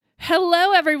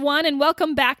Hello, everyone, and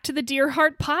welcome back to the Dear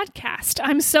Heart Podcast.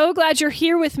 I'm so glad you're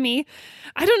here with me.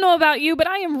 I don't know about you, but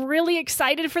I am really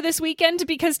excited for this weekend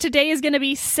because today is going to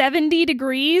be 70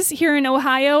 degrees here in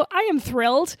Ohio. I am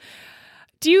thrilled.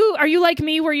 Are you like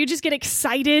me where you just get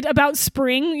excited about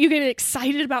spring? You get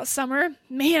excited about summer?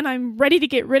 Man, I'm ready to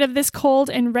get rid of this cold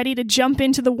and ready to jump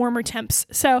into the warmer temps.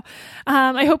 So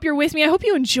I hope you're with me. I hope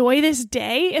you enjoy this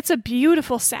day. It's a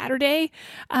beautiful Saturday.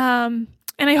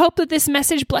 And I hope that this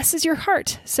message blesses your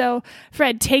heart. So,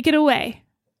 Fred, take it away.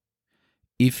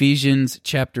 Ephesians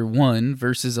chapter 1,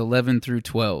 verses 11 through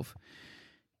 12.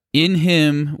 In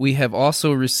him we have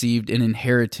also received an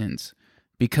inheritance,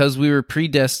 because we were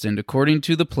predestined according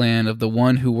to the plan of the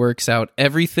one who works out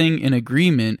everything in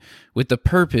agreement with the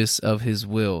purpose of his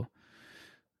will,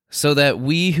 so that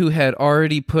we who had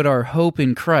already put our hope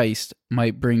in Christ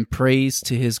might bring praise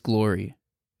to his glory.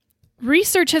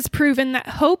 Research has proven that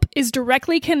hope is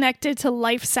directly connected to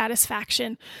life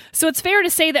satisfaction. So it's fair to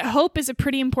say that hope is a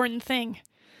pretty important thing.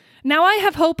 Now, I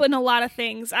have hope in a lot of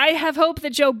things. I have hope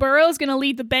that Joe Burrow is going to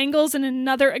lead the Bengals in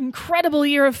another incredible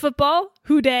year of football.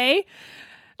 Hooday.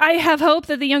 I have hope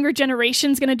that the younger generation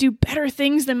is going to do better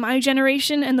things than my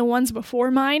generation and the ones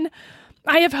before mine.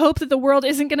 I have hope that the world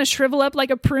isn't going to shrivel up like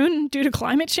a prune due to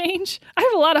climate change. I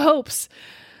have a lot of hopes.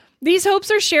 These hopes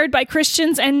are shared by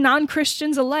Christians and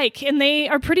non-Christians alike, and they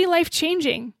are pretty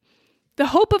life-changing. The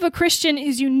hope of a Christian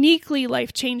is uniquely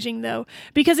life-changing, though,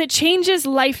 because it changes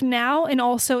life now and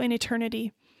also in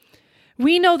eternity.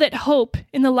 We know that hope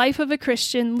in the life of a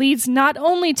Christian leads not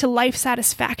only to life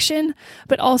satisfaction,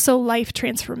 but also life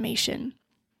transformation.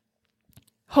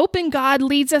 Hope in God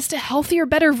leads us to healthier,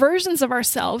 better versions of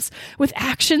ourselves with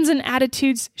actions and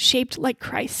attitudes shaped like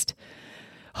Christ.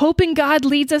 Hope in God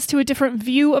leads us to a different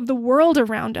view of the world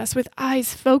around us with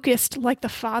eyes focused like the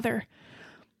Father.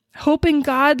 Hope in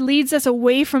God leads us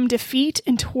away from defeat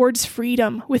and towards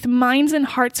freedom with minds and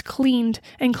hearts cleaned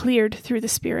and cleared through the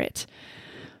Spirit.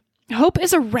 Hope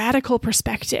is a radical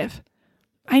perspective.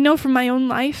 I know from my own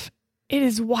life, it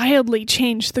has wildly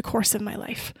changed the course of my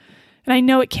life. And I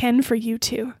know it can for you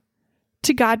too.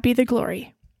 To God be the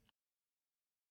glory.